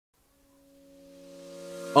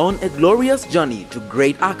On a glorious journey to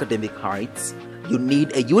great academic heights, you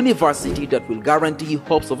need a university that will guarantee you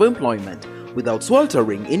hopes of employment without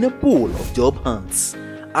sweltering in a pool of job hunts.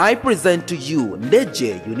 I present to you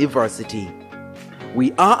Ndejje University.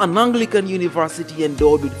 We are an Anglican university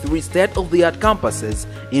endowed with 3 state-of-the-art campuses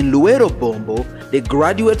in Luweero, Bombo, the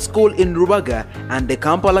Graduate School in Rubaga, and the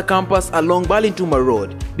Kampala campus along Balintuma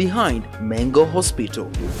Road behind Mengo Hospital.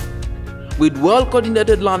 With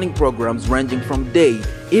well-coordinated learning programs ranging from day,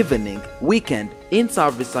 evening, weekend,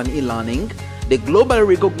 in-service and e-learning, the globally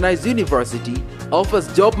recognized university offers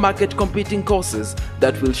job market competing courses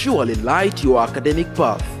that will surely light your academic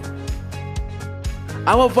path.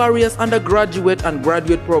 Our various undergraduate and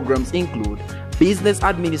graduate programs include Business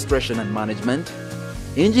Administration and Management,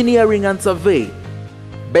 Engineering and Survey,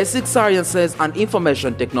 Basic Sciences and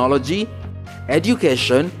Information Technology,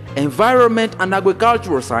 Education, Environment and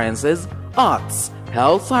Agricultural Sciences, Arts,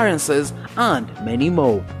 Health Sciences, and many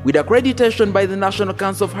more. With accreditation by the National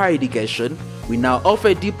Council of Higher Education, we now offer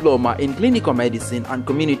a diploma in clinical medicine and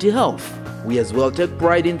community health. We as well take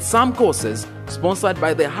pride in some courses sponsored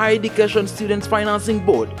by the Higher Education Students Financing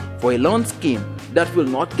Board for a loan scheme that will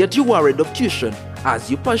not get you worried of tuition as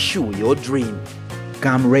you pursue your dream.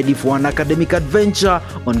 Come ready for an academic adventure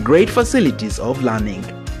on great facilities of learning.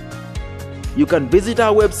 You can visit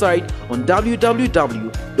our website on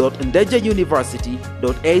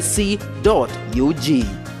www.ndejjeuniversity.ac.ug.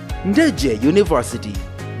 Ndejje University,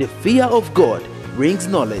 the fear of God brings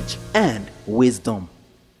knowledge and wisdom.